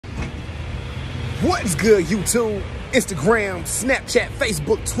What's good, YouTube, Instagram, Snapchat,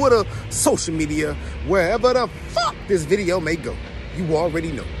 Facebook, Twitter, social media, wherever the fuck this video may go. You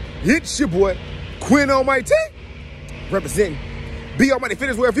already know. It's your boy, Quinn on my team, representing Be Almighty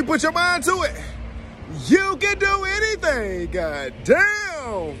Fitness, where if you put your mind to it, you can do anything,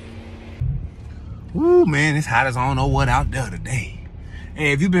 goddamn. Ooh, man, it's hot as I don't know what out there today.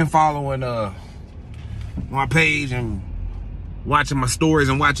 Hey, if you've been following my page and watching my stories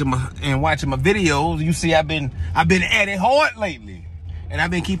and watching my videos, you see I've been at it hard lately, and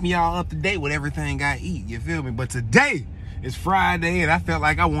I've been keeping y'all up to date with everything I eat. You feel me? But today is Friday, and I felt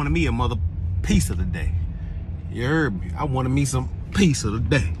like I wanted me a mother piece of the day. You heard me? I wanted me some piece of the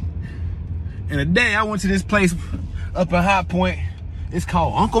day. And today I went to this place up in High Point. It's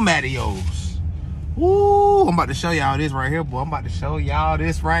called Uncle Maddio's. Ooh, I'm about to show y'all this right here, boy. I'm about to show y'all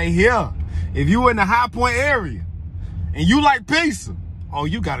this right here. If you in the High Point area and you like pizza, oh,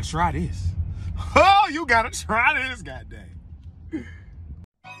 you gotta try this. Oh, you gotta try this, goddamn.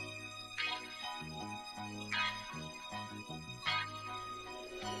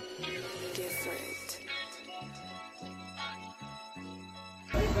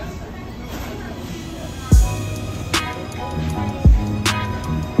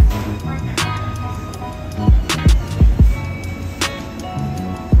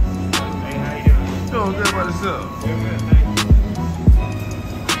 Doing good by yourself. Yeah, man, thank you.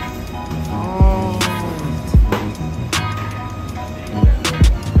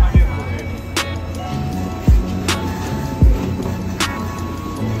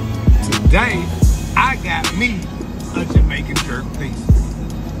 Today, I got me a Jamaican jerk piece.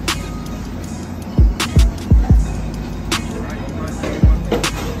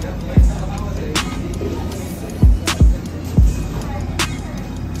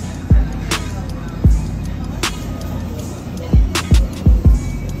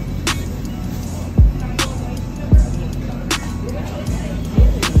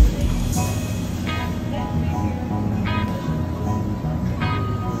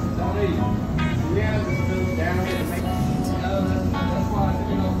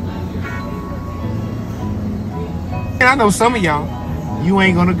 I know some of y'all, you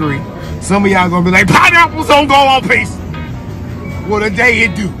ain't gonna agree. Some of y'all gonna be like, pineapples don't go on pizza. Well, today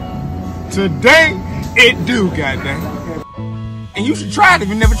it do. Today it do, goddamn. And you should try it if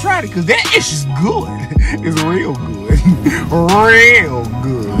you never tried it, because that ish is good. It's real good. Real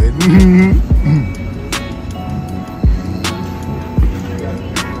good.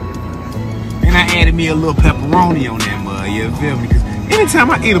 And I added me a little pepperoni on that mud, you feel me? Because anytime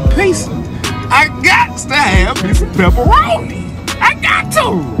I eat a pizza, I got to have me some pepperoni. I got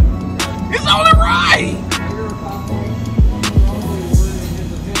to. It's only right.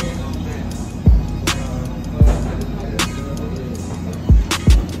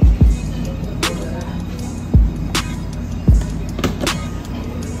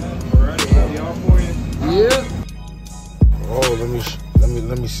 Yeah. Oh,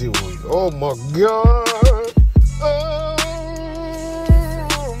 let me see what we. Oh my God. Oh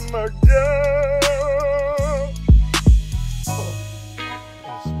my God.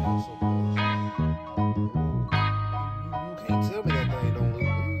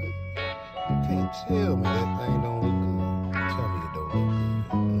 Tell me that thing don't look good. Tell me it don't look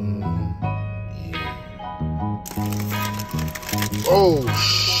good. Yeah. Oh,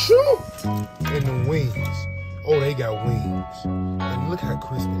 shoot! And the wings. Oh, they got wings. And look how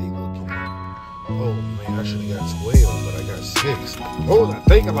crispy they looking. Oh, man, I should have got 12, but I got 6. Oh, I'm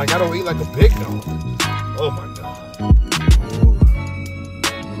thinking like I don't eat like a big dog. Oh, my God.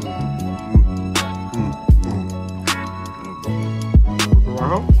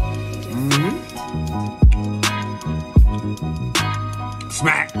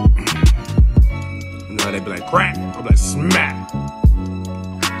 Smack. You know how they be like crack? I'm like smack.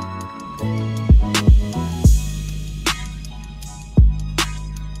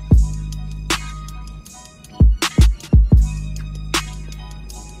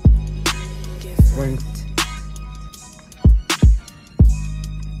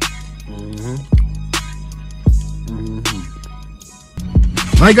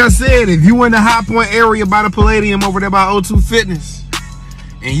 Like I said, if you in the High Point area by the Palladium over there by O2 Fitness,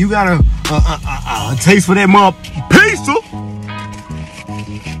 and you got a taste for that mother pizza,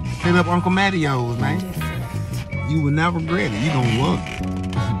 hit up Uncle Maddio's, man. You will not regret it. You gonna love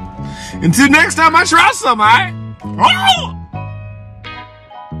it. Until next time I try some, all right? Oh!